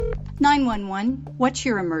911, what's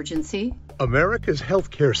your emergency? America's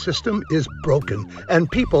healthcare system is broken,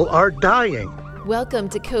 and people are dying. Welcome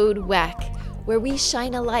to Code WACK, where we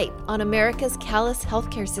shine a light on America's callous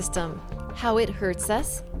healthcare system, how it hurts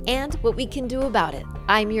us, and what we can do about it.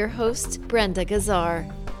 I'm your host, Brenda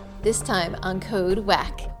Gazzar. This time on Code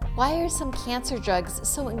WACK, why are some cancer drugs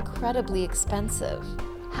so incredibly expensive?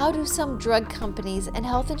 How do some drug companies and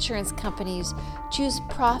health insurance companies choose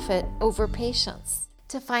profit over patients?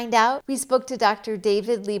 To find out, we spoke to Dr.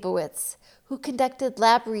 David Leibowitz, who conducted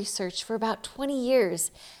lab research for about 20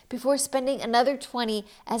 years before spending another 20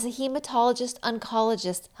 as a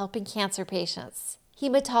hematologist-oncologist helping cancer patients.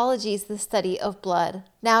 Hematology is the study of blood.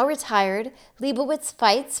 Now retired, Leibowitz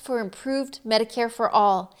fights for improved Medicare for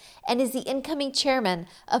all and is the incoming chairman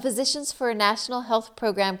of Physicians for a National Health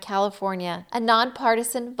Program California, a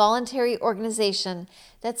nonpartisan voluntary organization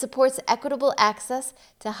that supports equitable access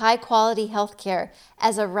to high-quality health care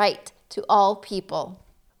as a right to all people.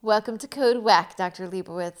 Welcome to Code WACK, Dr.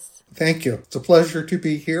 Leibowitz. Thank you. It's a pleasure to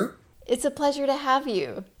be here. It's a pleasure to have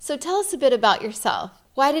you. So tell us a bit about yourself.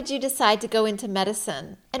 Why did you decide to go into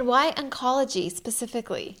medicine? And why oncology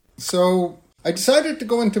specifically? So I decided to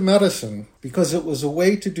go into medicine because it was a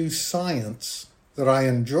way to do science that I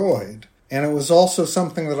enjoyed. And it was also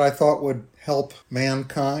something that I thought would help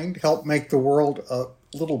mankind, help make the world a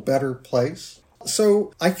little better place.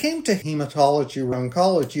 So I came to hematology or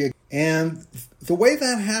oncology, and the way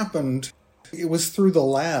that happened, it was through the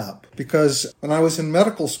lab. Because when I was in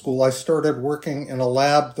medical school, I started working in a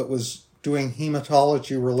lab that was doing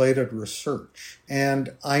hematology-related research.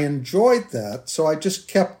 And I enjoyed that, so I just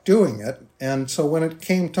kept doing it. And so when it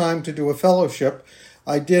came time to do a fellowship,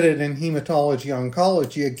 I did it in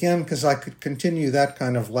hematology-oncology, again, because I could continue that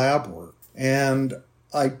kind of lab work. And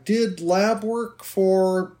I did lab work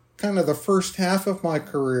for kind of the first half of my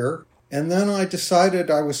career, and then I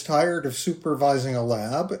decided I was tired of supervising a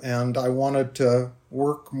lab, and I wanted to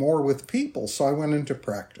work more with people, so I went into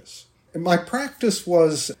practice. And my practice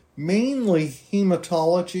was mainly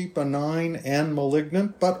hematology, benign and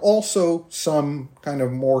malignant, but also some kind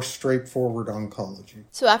of more straightforward oncology.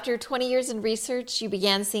 So after 20 years in research, you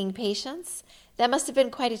began seeing patients? That must have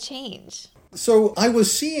been quite a change. So I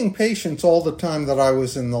was seeing patients all the time that I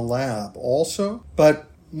was in the lab also,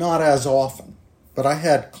 but not as often. But I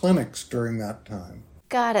had clinics during that time.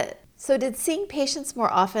 Got it. So did seeing patients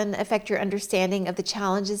more often affect your understanding of the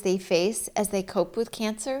challenges they face as they cope with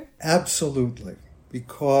cancer? Absolutely.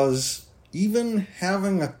 Because even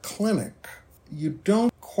having a clinic, you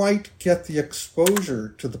don't quite get the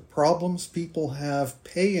exposure to the problems people have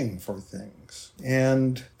paying for things.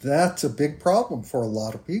 And that's a big problem for a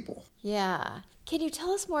lot of people. Yeah. Can you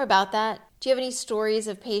tell us more about that? Do you have any stories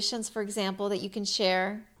of patients, for example, that you can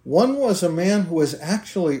share? One was a man who was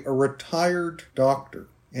actually a retired doctor,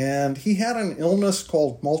 and he had an illness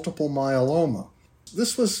called multiple myeloma.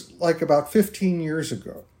 This was like about 15 years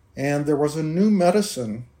ago. And there was a new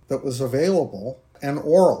medicine that was available, an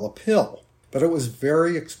oral, a pill, but it was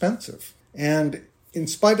very expensive. And in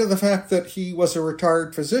spite of the fact that he was a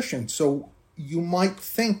retired physician, so you might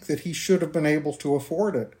think that he should have been able to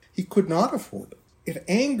afford it, he could not afford it. It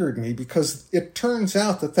angered me because it turns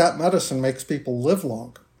out that that medicine makes people live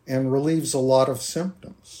longer and relieves a lot of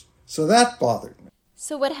symptoms. So that bothered me.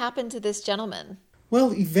 So what happened to this gentleman?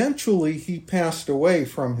 Well, eventually he passed away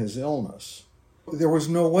from his illness. There was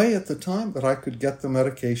no way at the time that I could get the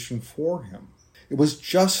medication for him. It was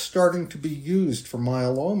just starting to be used for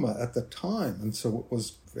myeloma at the time, and so it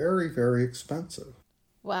was very, very expensive.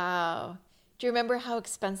 Wow. Do you remember how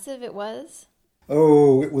expensive it was?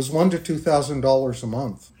 Oh, it was $1,000 to $2,000 a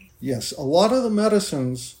month. Yes, a lot of the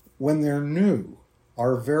medicines, when they're new,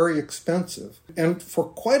 are very expensive. And for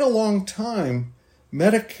quite a long time,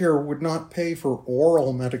 Medicare would not pay for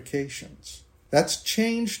oral medications. That's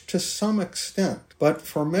changed to some extent, but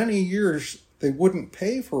for many years, they wouldn't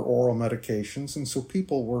pay for oral medications, and so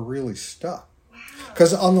people were really stuck.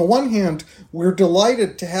 Because on the one hand, we're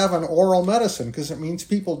delighted to have an oral medicine because it means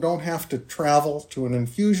people don't have to travel to an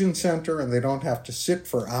infusion center and they don't have to sit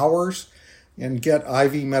for hours and get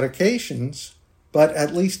IV medications. But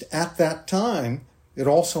at least at that time, it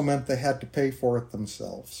also meant they had to pay for it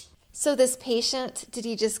themselves. So this patient, did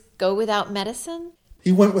he just go without medicine?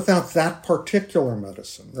 He went without that particular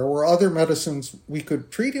medicine. There were other medicines we could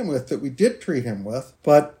treat him with that we did treat him with,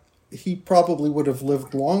 but he probably would have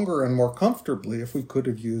lived longer and more comfortably if we could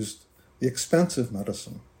have used the expensive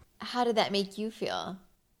medicine. How did that make you feel?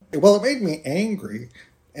 Well, it made me angry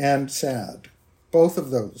and sad. Both of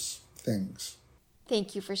those things.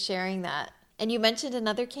 Thank you for sharing that. And you mentioned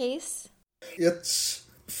another case? It's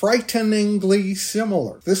frighteningly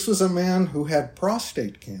similar. This was a man who had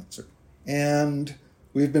prostate cancer. And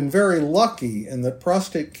we've been very lucky in that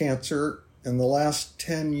prostate cancer in the last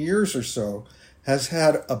 10 years or so has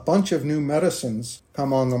had a bunch of new medicines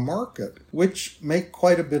come on the market, which make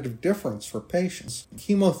quite a bit of difference for patients.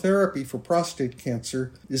 Chemotherapy for prostate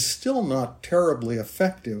cancer is still not terribly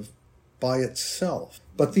effective by itself.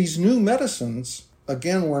 But these new medicines,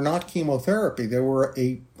 again, were not chemotherapy. They were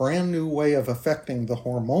a brand new way of affecting the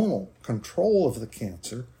hormonal control of the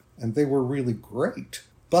cancer, and they were really great.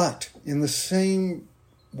 But in the same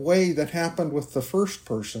way that happened with the first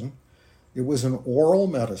person, it was an oral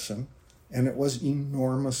medicine, and it was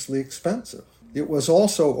enormously expensive. It was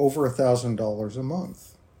also over $1,000 a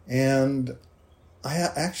month. And I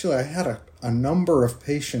had a number of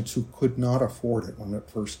patients who could not afford it when it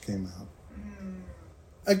first came out.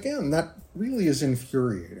 Again, that really is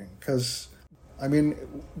infuriating because,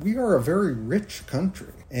 we are a very rich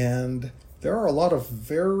country, and there are a lot of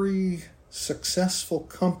very successful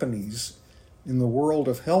companies in the world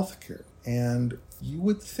of healthcare. And you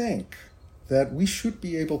would think that we should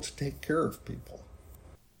be able to take care of people.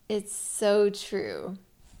 It's so true.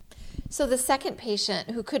 So the second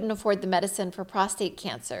patient who couldn't afford the medicine for prostate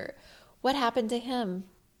cancer, what happened to him?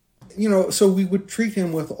 So we would treat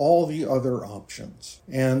him with all the other options.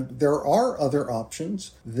 And there are other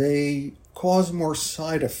options. They cause more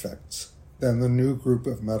side effects than the new group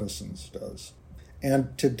of medicines does.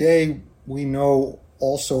 And today we know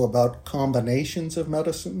also about combinations of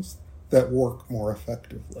medicines that work more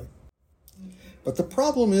effectively. But the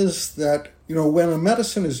problem is that, when a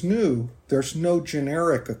medicine is new, there's no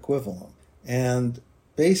generic equivalent. And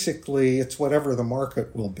basically, it's whatever the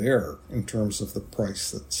market will bear in terms of the price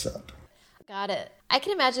that's set. Got it. I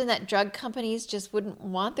can imagine that drug companies just wouldn't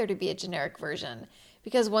want there to be a generic version,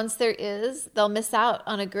 because once there is, they'll miss out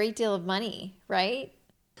on a great deal of money, right?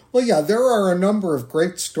 Well, yeah, there are a number of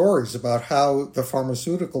great stories about how the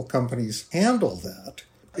pharmaceutical companies handle that.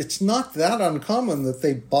 It's not that uncommon that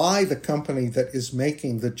they buy the company that is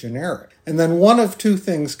making the generic. And then one of two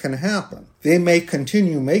things can happen. They may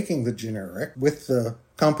continue making the generic with the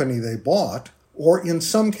company they bought, or in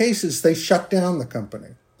some cases, they shut down the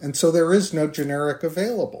company. And so there is no generic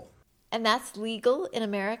available. And that's legal in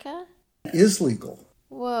America? It is legal.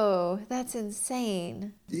 Whoa, that's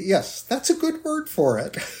insane. Yes, that's a good word for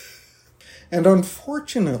it. And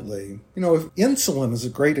unfortunately, if insulin is a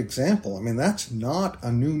great example. That's not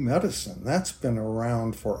a new medicine. That's been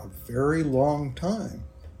around for a very long time.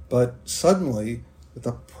 But suddenly,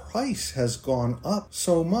 the price has gone up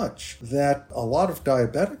so much that a lot of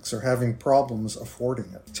diabetics are having problems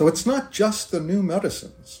affording it. So it's not just the new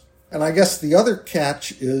medicines. And I guess the other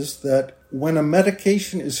catch is that when a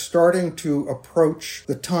medication is starting to approach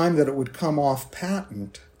the time that it would come off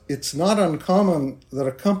patent, it's not uncommon that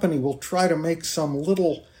a company will try to make some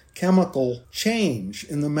little chemical change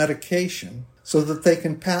in the medication so that they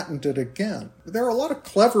can patent it again. There are a lot of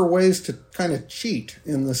clever ways to kind of cheat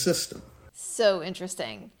in the system. So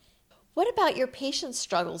interesting. What about your patients'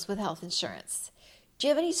 struggles with health insurance? Do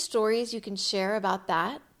you have any stories you can share about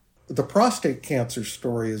that? The prostate cancer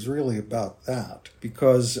story is really about that,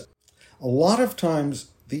 because a lot of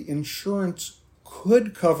times the insurance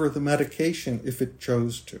could cover the medication if it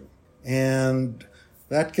chose to. And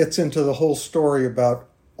that gets into the whole story about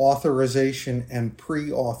authorization and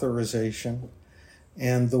pre-authorization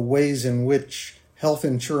and the ways in which health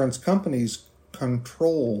insurance companies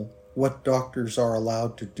control what doctors are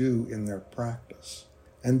allowed to do in their practice.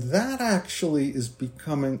 And that actually is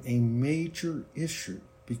becoming a major issue,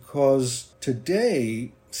 because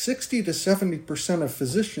today 60 to 70% of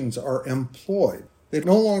physicians are employed. They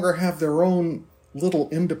no longer have their own little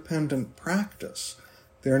independent practice.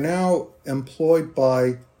 They're now employed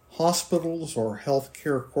by hospitals or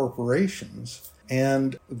healthcare corporations.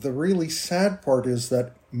 And the really sad part is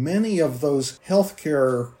that many of those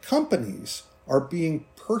healthcare companies are being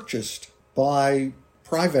purchased by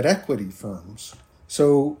private equity firms.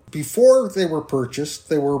 So before they were purchased,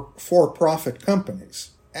 they were for-profit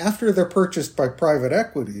companies. After they're purchased by private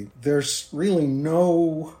equity, there's really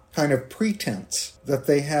no kind of pretense that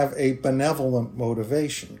they have a benevolent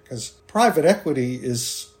motivation, because private equity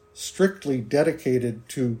is strictly dedicated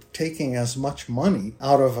to taking as much money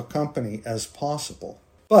out of a company as possible.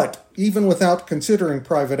 But even without considering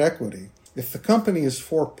private equity, if the company is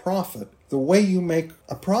for profit, the way you make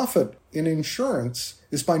a profit in insurance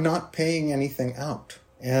is by not paying anything out.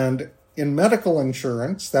 And in medical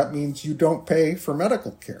insurance, that means you don't pay for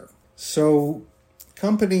medical care. So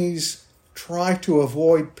companies try to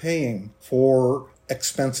avoid paying for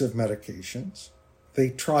expensive medications. They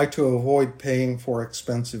try to avoid paying for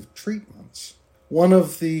expensive treatments. One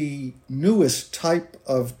of the newest type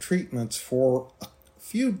of treatments for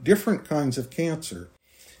few different kinds of cancer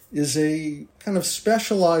is a kind of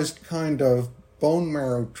specialized kind of bone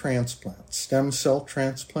marrow transplant, stem cell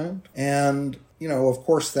transplant. And, of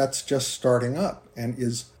course, that's just starting up and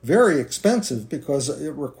is very expensive because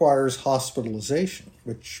it requires hospitalization,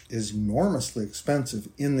 which is enormously expensive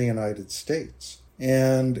in the United States.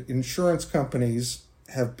 And insurance companies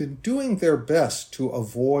have been doing their best to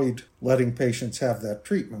avoid letting patients have that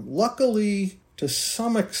treatment. Luckily, to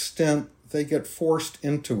some extent, they get forced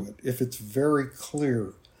into it if it's very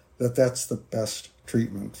clear that that's the best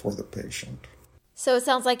treatment for the patient. So it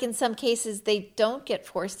sounds like in some cases they don't get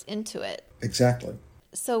forced into it. Exactly.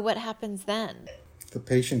 So what happens then? The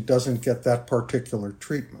patient doesn't get that particular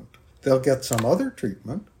treatment. They'll get some other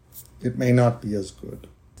treatment. It may not be as good.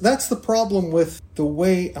 That's the problem with the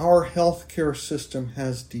way our healthcare system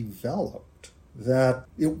has developed, that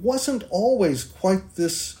it wasn't always quite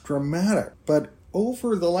this dramatic, but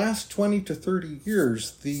over the last 20 to 30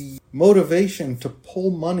 years, the motivation to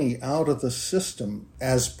pull money out of the system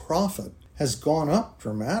as profit has gone up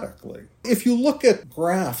dramatically. If you look at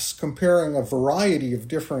graphs comparing a variety of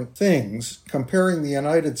different things, comparing the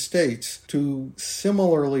United States to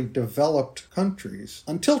similarly developed countries,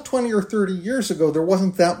 until 20 or 30 years ago, there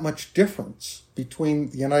wasn't that much difference between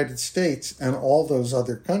the United States and all those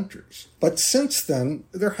other countries. But since then,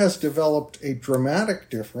 there has developed a dramatic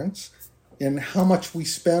difference in how much we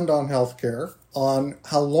spend on healthcare, on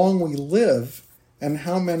how long we live, and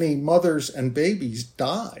how many mothers and babies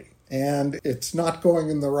die. And it's not going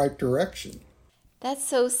in the right direction. That's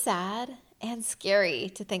so sad and scary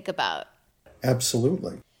to think about.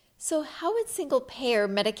 Absolutely. So how would single-payer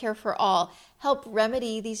Medicare for All help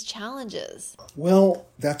remedy these challenges? Well,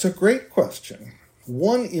 that's a great question.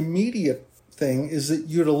 One immediate thing is that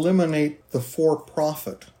you'd eliminate the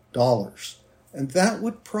for-profit dollars. And that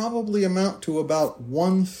would probably amount to about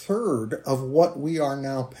 1/3 of what we are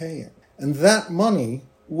now paying. And that money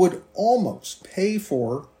would almost pay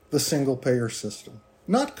for the single-payer system.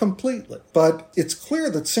 Not completely, but it's clear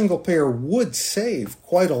that single-payer would save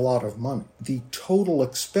quite a lot of money. The total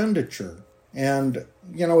expenditure, and,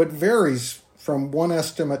 it varies from one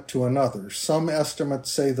estimate to another. Some estimates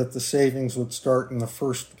say that the savings would start in the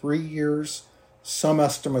first 3 years. Some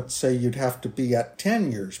estimates say you'd have to be at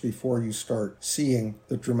 10 years before you start seeing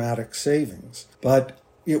the dramatic savings. But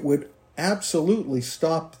it would absolutely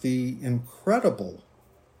stop the incredible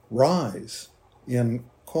rise in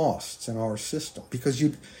costs in our system, because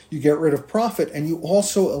you get rid of profit and you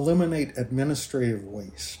also eliminate administrative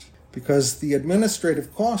waste, because the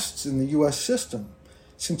administrative costs in the U.S. system,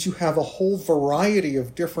 since you have a whole variety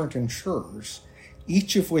of different insurers,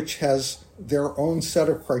 each of which has their own set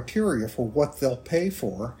of criteria for what they'll pay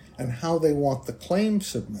for and how they want the claim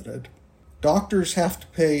submitted, doctors have to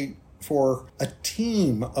pay for a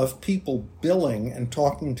team of people billing and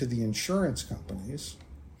talking to the insurance companies.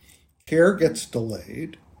 Care gets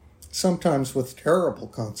delayed, sometimes with terrible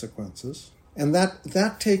consequences, and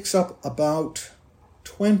that takes up about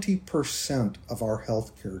 20% of our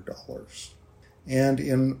healthcare dollars. And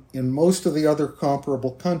in most of the other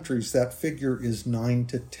comparable countries, that figure is 9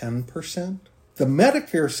 to 10%. The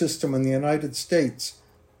Medicare system in the United States,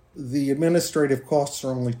 the administrative costs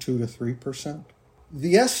are only 2 to 3%.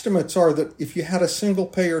 The estimates are that if you had a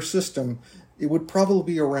single-payer system, it would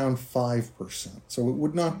probably be around 5%. So it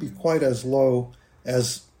would not be quite as low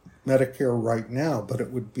as Medicare right now, but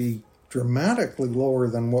it would be dramatically lower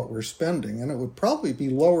than what we're spending, and it would probably be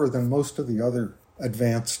lower than most of the other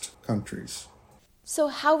advanced countries. So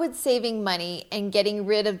how would saving money and getting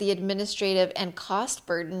rid of the administrative and cost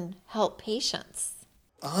burden help patients?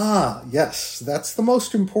 Yes, that's the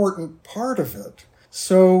most important part of it.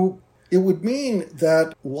 So it would mean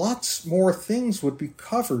that lots more things would be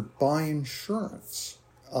covered by insurance.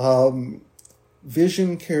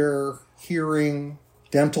 Vision care, hearing,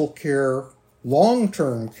 dental care,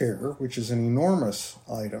 long-term care, which is an enormous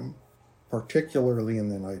item, particularly in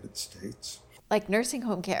the United States. Like nursing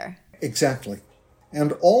home care. Exactly.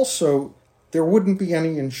 And also, there wouldn't be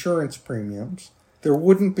any insurance premiums, there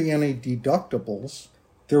wouldn't be any deductibles,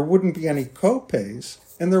 there wouldn't be any co-pays,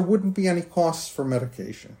 and there wouldn't be any costs for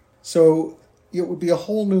medication. So it would be a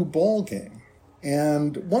whole new ballgame.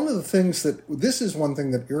 And one of the things this is one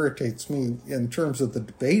thing that irritates me in terms of the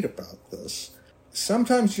debate about this.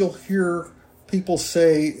 Sometimes you'll hear people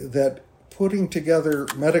say that putting together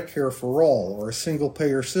Medicare for all or a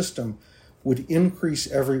single-payer system would increase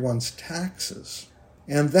everyone's taxes.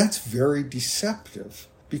 And that's very deceptive,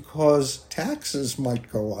 because taxes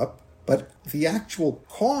might go up, but the actual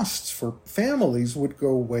costs for families would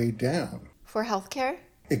go way down. For healthcare?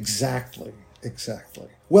 Exactly.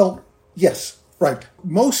 Well, yes, right.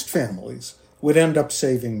 Most families would end up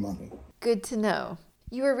saving money. Good to know.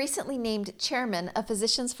 You were recently named chairman of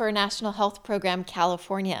Physicians for a National Health Program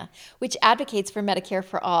California, which advocates for Medicare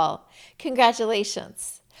for all.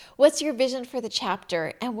 Congratulations. What's your vision for the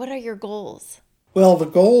chapter, and what are your goals? Well, the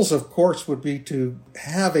goals, of course, would be to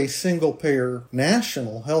have a single-payer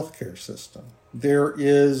national healthcare system. There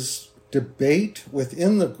is debate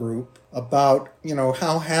within the group about,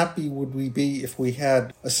 how happy would we be if we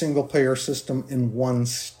had a single-payer system in one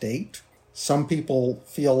state. Some people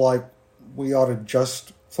feel like we ought to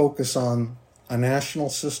just focus on a national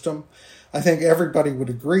system. I think everybody would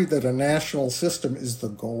agree that a national system is the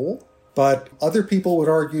goal, but other people would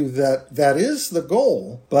argue that that is the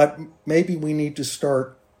goal, but maybe we need to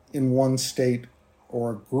start in one state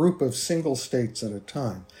or a group of single states at a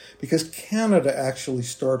time, because Canada actually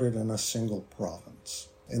started in a single province,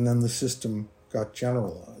 and then the system got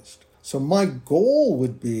generalized. So my goal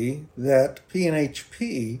would be that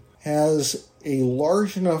PNHP has a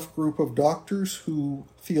large enough group of doctors who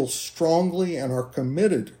feel strongly and are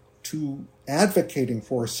committed to advocating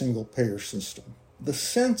for a single-payer system. The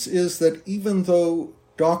sense is that even though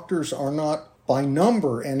doctors are not by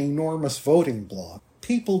number an enormous voting bloc,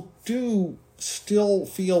 people do still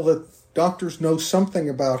feel that doctors know something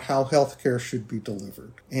about how healthcare should be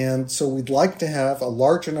delivered. And so we'd like to have a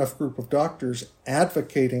large enough group of doctors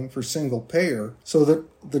advocating for single payer so that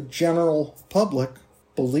the general public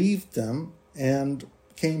believed them and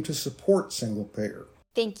came to support single payer.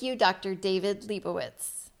 Thank you, Dr. David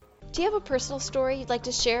Leibowitz. Do you have a personal story you'd like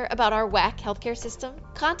to share about our WAC healthcare system?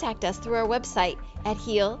 Contact us through our website at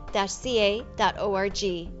heal-ca.org.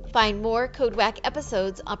 Find more Code WAC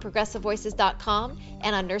episodes on progressivevoices.com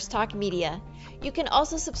and on Nurse Talk Media. You can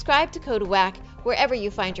also subscribe to Code WAC wherever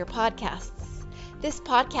you find your podcasts. This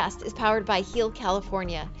podcast is powered by Heal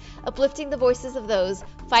California, uplifting the voices of those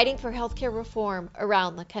fighting for healthcare reform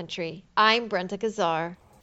around the country. I'm Brenda Gazzar.